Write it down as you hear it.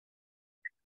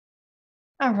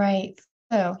All right,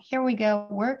 so here we go.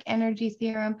 Work energy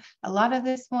theorem. A lot of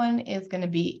this one is going to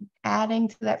be adding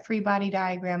to that free body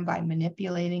diagram by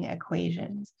manipulating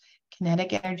equations.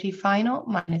 Kinetic energy final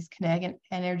minus kinetic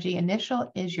energy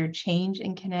initial is your change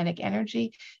in kinetic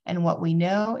energy. And what we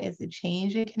know is the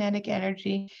change in kinetic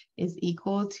energy is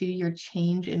equal to your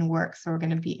change in work. So we're going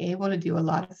to be able to do a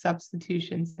lot of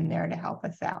substitutions in there to help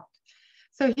us out.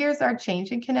 So here's our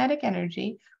change in kinetic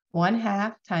energy.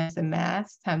 1/2 times the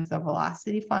mass times the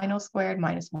velocity final squared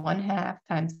minus 1/2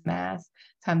 times mass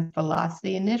times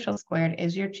velocity initial squared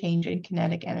is your change in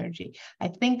kinetic energy. I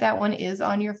think that one is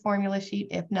on your formula sheet.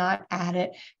 If not, add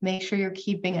it. Make sure you're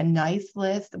keeping a nice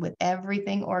list with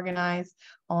everything organized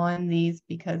on these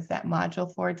because that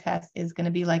module 4 test is going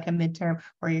to be like a midterm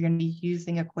where you're going to be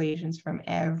using equations from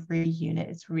every unit.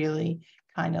 It's really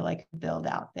kind of like a build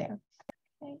out there.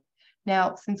 Okay.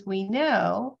 Now, since we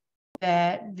know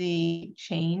that the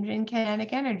change in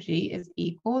kinetic energy is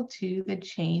equal to the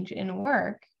change in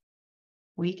work,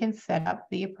 we can set up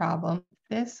the problem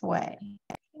this way.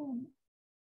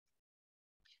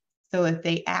 So if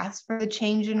they ask for the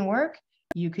change in work,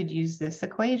 you could use this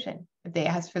equation. If they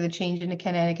ask for the change in the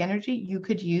kinetic energy, you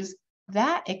could use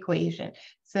that equation.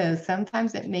 So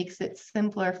sometimes it makes it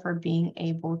simpler for being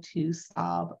able to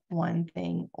solve one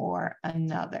thing or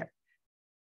another.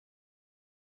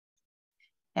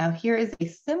 Now here is a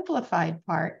simplified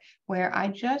part where I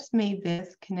just made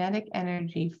this kinetic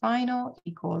energy final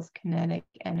equals kinetic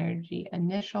energy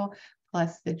initial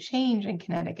plus the change in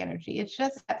kinetic energy. It's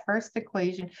just that first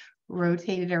equation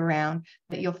rotated around,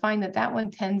 but you'll find that that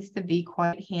one tends to be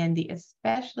quite handy,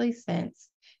 especially since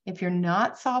if you're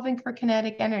not solving for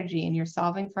kinetic energy and you're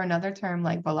solving for another term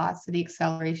like velocity,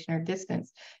 acceleration, or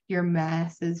distance, your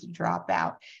masses drop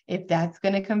out. If that's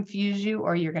going to confuse you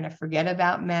or you're going to forget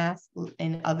about mass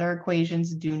in other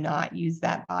equations, do not use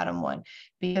that bottom one.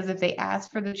 Because if they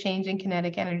ask for the change in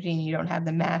kinetic energy and you don't have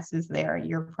the masses there,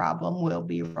 your problem will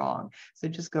be wrong. So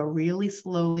just go really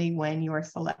slowly when you're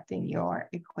selecting your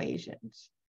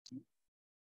equations.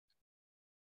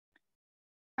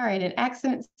 All right, an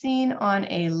accident scene on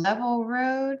a level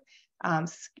road,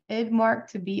 skid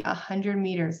marked to be 100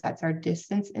 meters. That's our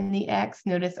distance in the X.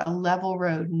 Notice a level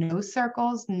road, no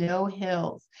circles, no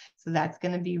hills. So that's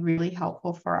going to be really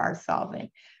helpful for our solving.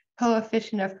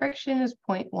 Coefficient of friction is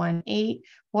 0.18.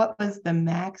 What was the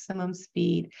maximum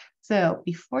speed? So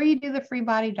before you do the free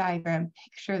body diagram,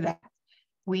 picture that.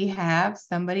 We have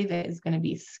somebody that is going to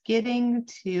be skidding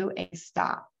to a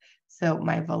stop. So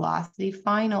my velocity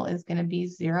final is going to be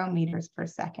 0 meters per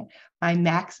second. My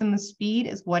maximum speed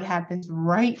is what happens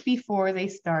right before they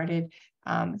started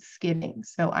skidding.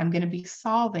 So I'm going to be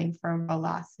solving for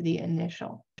velocity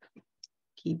initial.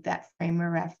 Keep that frame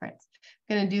of reference.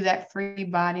 I'm going to do that free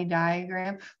body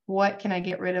diagram. What can I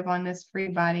get rid of on this free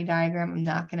body diagram? I'm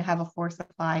not going to have a force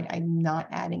applied. I'm not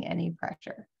adding any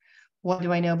pressure. What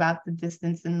do I know about the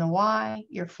distance in the y?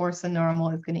 Your force of normal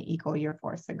is going to equal your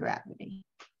force of gravity.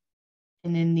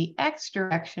 And in the X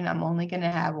direction, I'm only going to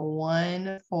have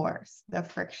one force, the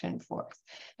friction force.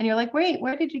 And you're like, wait,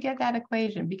 where did you get that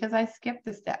equation? Because I skipped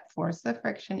a step. Force of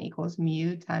friction equals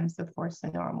mu times the force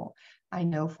of normal. I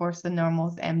know force of normal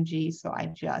is mg, so I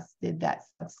just did that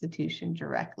substitution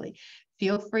directly.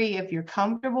 Feel free, if you're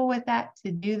comfortable with that,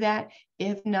 to do that.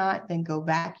 If not, then go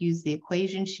back, use the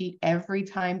equation sheet every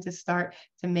time to start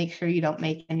to make sure you don't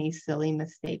make any silly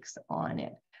mistakes on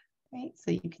it. Right?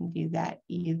 So you can do that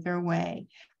either way.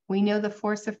 We know the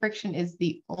force of friction is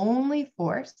the only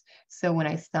force. So when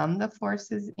I sum the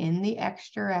forces in the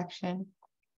X direction,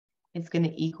 it's going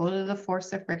to equal to the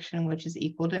force of friction, which is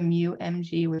equal to mu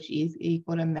mg, which is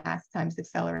equal to mass times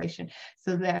acceleration.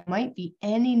 So there might be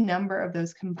any number of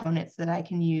those components that I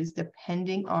can use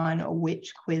depending on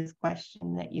which quiz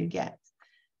question that you get.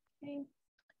 Okay.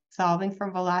 Solving for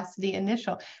velocity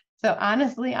initial. So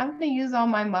honestly, I'm going to use all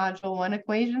my module 1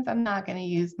 equations. I'm not going to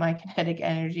use my kinetic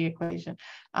energy equation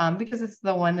because it's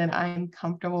the one that I'm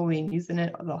comfortable with using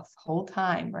it the whole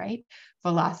time, right?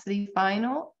 Velocity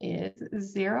final is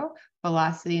 0.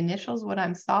 Velocity initial is what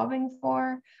I'm solving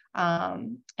for.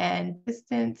 And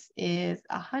distance is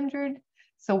 100.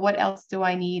 So what else do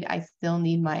I need? I still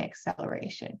need my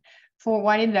acceleration.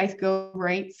 Why did I go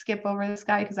skip over this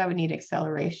guy? Because I would need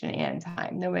acceleration and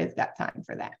time. Nobody's got time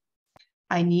for that.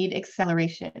 I need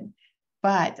acceleration,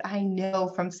 but I know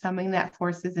from summing that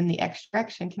forces in the X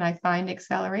direction, can I find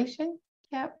acceleration?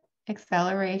 Yep,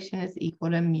 acceleration is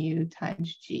equal to mu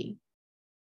times g.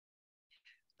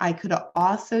 I could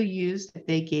also use, if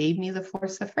they gave me the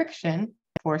force of friction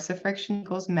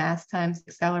equals mass times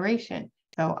acceleration.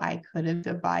 So I could have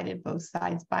divided both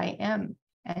sides by m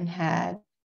and had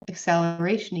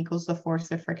acceleration equals the force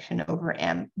of friction over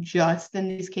m, just in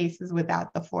these cases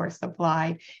without the force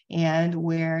applied and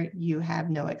where you have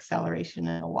no acceleration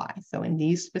in a y. So in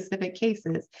these specific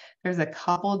cases, there's a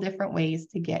couple different ways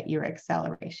to get your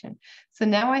acceleration. So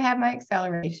now I have my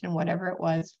acceleration, whatever it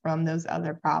was from those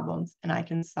other problems, and I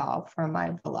can solve for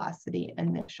my velocity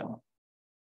initial.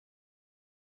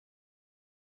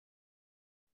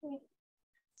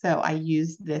 So I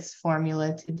use this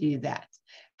formula to do that.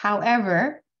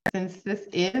 However, since this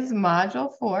is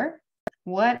module 4,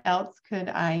 what else could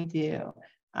I do?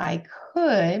 I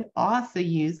could also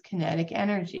use kinetic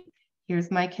energy.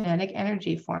 Here's my kinetic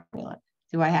energy formula.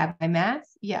 Do I have my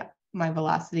mass? Yep. My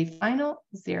velocity final?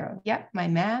 0. Yep. My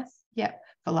mass? Yep.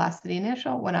 Velocity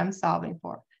initial, what I'm solving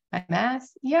for. My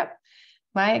mass? Yep.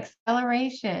 My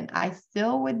acceleration, I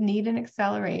still would need an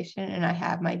acceleration, and I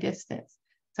have my distance.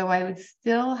 So I would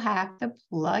still have to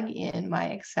plug in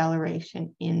my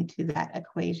acceleration into that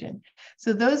equation.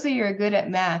 So those of you who are good at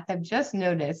math have just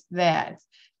noticed that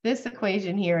this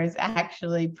equation here is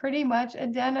actually pretty much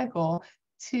identical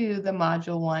to the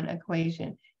module 1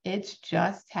 equation. It's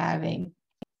just having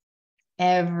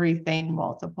everything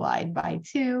multiplied by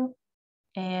 2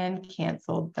 and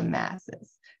canceled the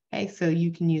masses. Okay, so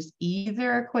you can use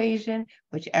either equation,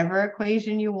 whichever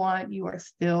equation you want, you are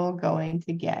still going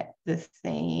to get the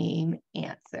same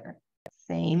answer.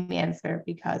 Same answer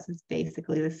because it's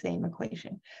basically the same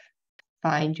equation.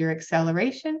 Find your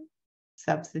acceleration,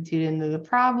 substitute into the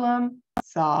problem,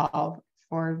 solve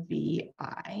for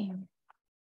VI.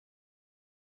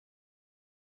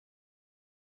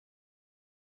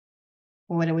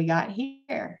 What do we got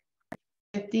here?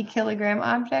 50 kilogram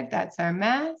object, that's our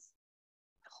mass.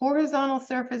 Horizontal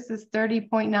surface is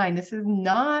 30.9. This is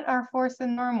not our force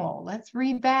in normal. Let's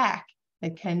read back. The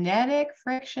kinetic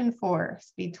friction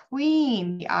force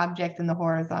between the object and the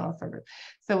horizontal surface.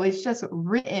 So it's just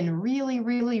written really,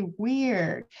 really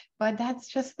weird, but that's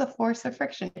just the force of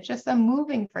friction. It's just a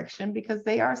moving friction because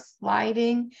they are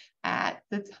sliding at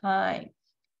the time.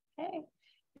 Okay.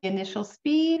 The initial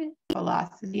speed,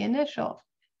 velocity initial.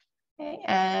 Okay.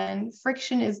 And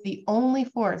friction is the only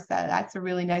force that's a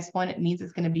really nice one. It means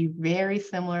it's going to be very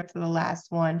similar to the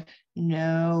last one.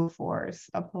 No force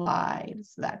applied.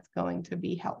 So that's going to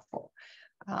be helpful.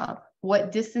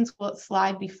 What distance will it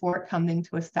slide before coming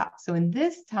to a stop? So in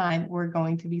this time, we're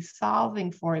going to be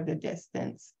solving for the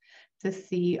distance to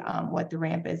see what the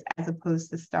ramp is as opposed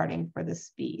to starting for the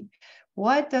speed.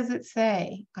 What does it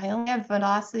say? I only have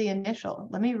velocity initial.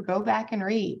 Let me go back and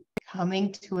read.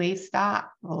 Coming to a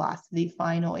stop, velocity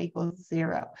final equals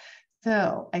 0.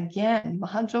 So again,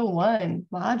 module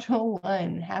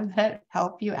one, have that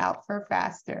help you out for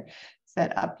faster.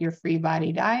 Set up your free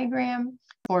body diagram.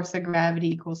 Force of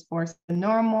gravity equals force of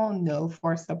normal, no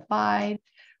force applied.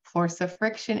 Force of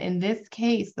friction, in this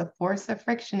case, the force of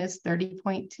friction is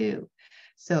 30.2.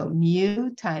 So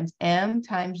mu times m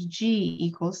times g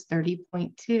equals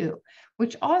 30.2,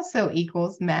 which also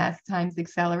equals mass times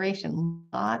acceleration.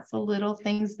 Lots of little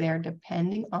things there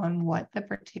depending on what the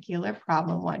particular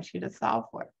problem wants you to solve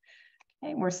for.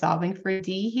 Okay, we're solving for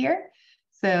D here.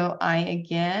 So I,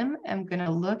 again, am going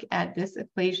to look at this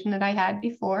equation that I had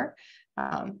before.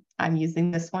 I'm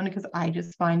using this one because I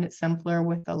just find it simpler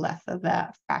with the less of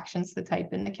the fractions to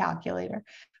type in the calculator.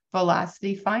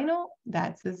 Velocity final,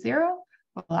 that's a 0.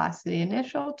 Velocity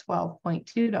initial,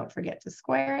 12.2. Don't forget to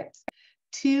square it.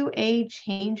 To a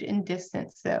change in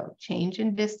distance. So change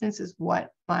in distance is what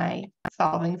I'm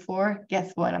solving for.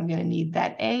 Guess what? I'm going to need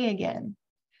that A again.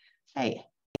 Hey,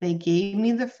 they gave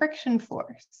me the friction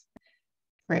force.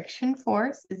 Friction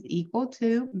force is equal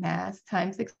to mass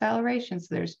times acceleration.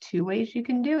 So there's 2 ways you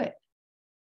can do it.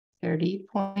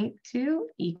 30.2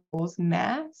 equals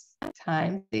mass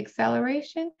times the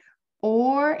acceleration.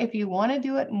 Or if you want to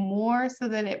do it more so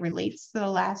that it relates to the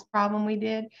last problem we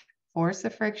did, force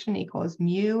of friction equals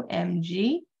mu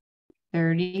mg.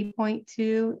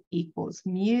 30.2 equals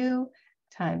mu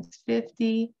times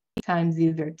 50 times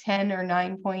either 10 or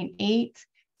 9.8.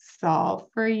 Solve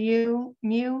for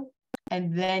mu.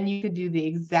 And then you could do the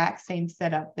exact same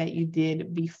setup that you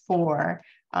did before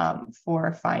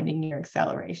for finding your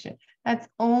acceleration. That's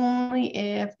only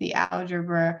if the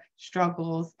algebra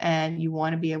struggles and you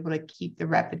want to be able to keep the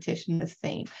repetition the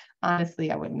same. Honestly,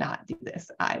 I would not do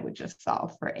this. I would just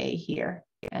solve for A here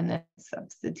and then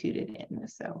substitute it in.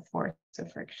 So force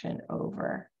of friction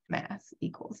over mass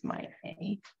equals my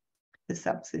A to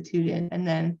substitute in, and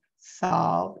then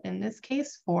solve, in this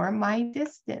case, for my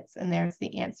distance. And there's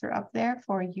the answer up there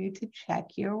for you to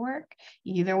check your work.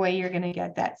 Either way, you're going to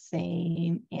get that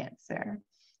same answer.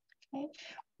 Okay.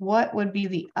 What would be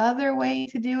the other way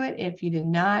to do it if you did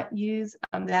not use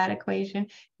that equation?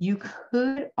 You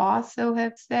could also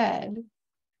have said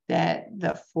that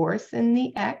the force in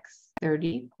the X,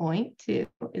 30.2,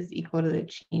 is equal to the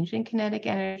change in kinetic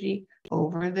energy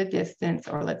over the distance,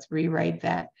 or let's rewrite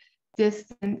that.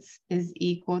 Distance is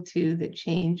equal to the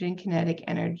change in kinetic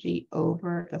energy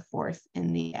over the force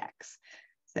in the X.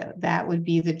 So that would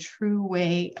be the true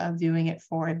way of doing it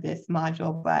for this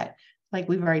module, but like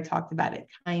we've already talked about, it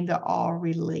kind of all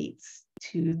relates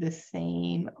to the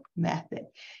same method.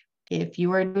 If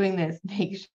you are doing this,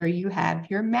 make sure you have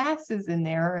your masses in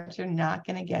there, or you're not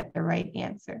going to get the right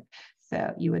answer.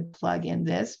 So you would plug in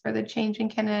this for the change in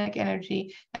kinetic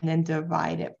energy and then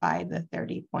divide it by the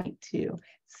 30.2.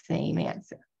 Same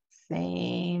answer,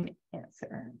 same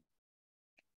answer.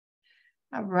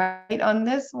 All right, on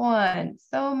this one,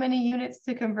 so many units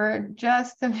to convert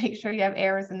just to make sure you have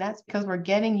errors, and that's because we're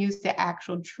getting used to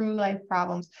actual true life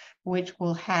problems, which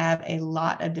will have a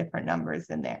lot of different numbers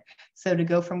in there. So to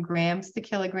go from grams to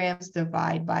kilograms,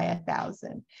 divide by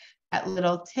 1,000. That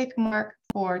little tick mark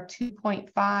for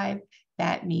 2.5,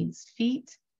 that means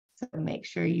feet. So make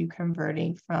sure you're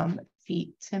converting from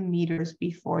feet to meters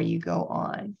before you go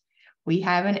on. We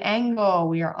have an angle,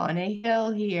 we are on a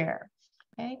hill here,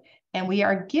 okay? And we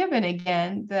are given,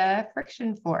 again, the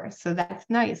friction force. So that's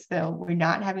nice. So we're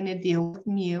not having to deal with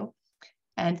mu.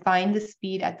 And find the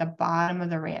speed at the bottom of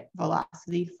the ramp,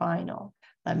 velocity final.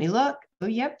 Let me look. Oh,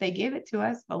 yep, they gave it to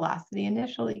us. Velocity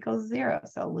initial equals 0.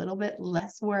 So a little bit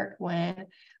less work when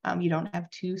you don't have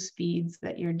two speeds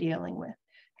that you're dealing with.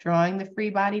 Drawing the free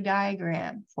body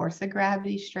diagram. Force of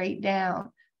gravity straight down.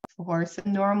 Force of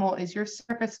normal is your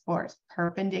surface force,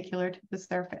 perpendicular to the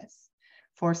surface.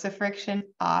 Force of friction,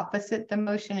 opposite the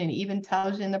motion, and even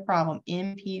tells you in the problem,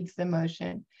 impedes the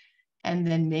motion. And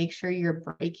then make sure you're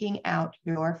breaking out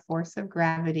your force of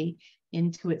gravity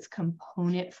into its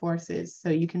component forces so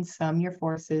you can sum your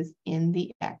forces in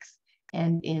the X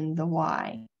and in the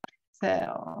Y.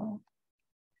 So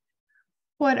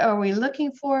what are we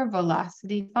looking for?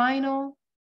 Velocity final.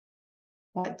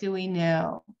 What do we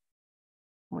know?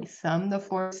 We sum the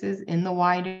forces in the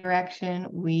Y direction.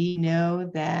 We know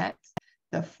that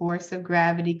the force of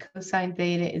gravity cosine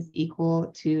theta is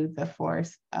equal to the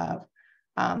force of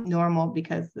normal,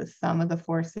 because the sum of the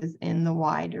forces in the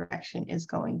Y direction is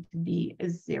going to be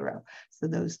 0. So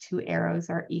those two arrows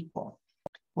are equal.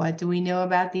 What do we know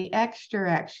about the X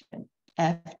direction?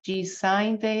 Fg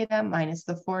sine theta minus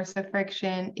the force of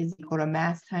friction is equal to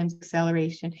mass times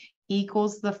acceleration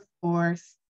equals the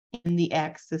force in the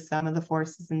X, the sum of the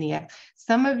forces in the X.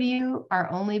 Some of you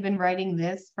are only been writing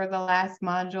this for the last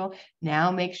module. Now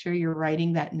make sure you're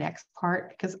writing that next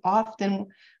part, because often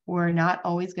we're not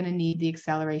always going to need the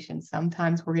acceleration.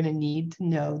 Sometimes we're going to need to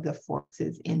know the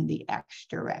forces in the X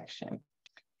direction.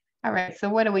 All right, so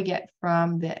what do we get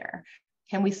from there?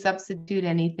 Can we substitute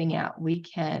anything out? We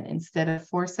can. Instead of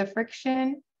force of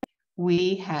friction,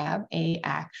 we have an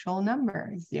actual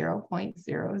number,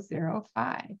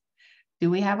 0.005. Do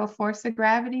we have a force of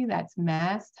gravity? That's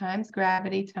mass times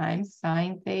gravity times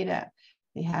sine theta.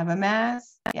 We have a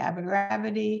mass, we have a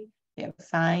gravity, we have a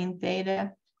sine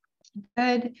theta.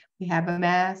 Good, we have a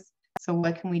mass. So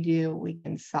what can we do? We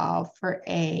can solve for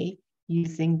A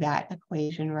using that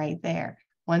equation right there.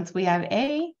 Once we have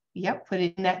A, yep, put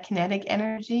it in that kinetic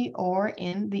energy or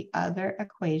in the other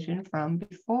equation from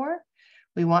before.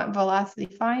 We want velocity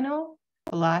final,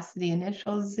 velocity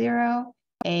initial 0.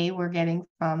 A we're getting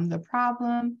from the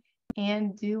problem.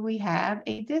 And do we have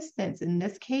a distance? In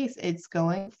this case, it's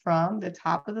going from the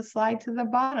top of the slide to the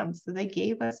bottom. So they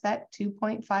gave us that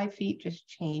 2.5 feet, just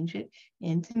change it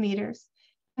into meters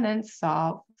and then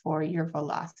solve for your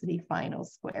velocity final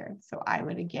squared. So I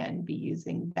would again be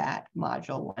using that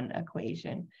module 1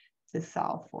 equation to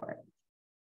solve for it.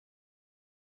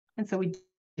 And so we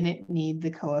didn't need the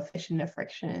coefficient of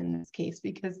friction in this case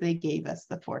because they gave us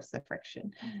the force of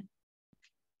friction.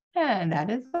 And that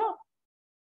is all.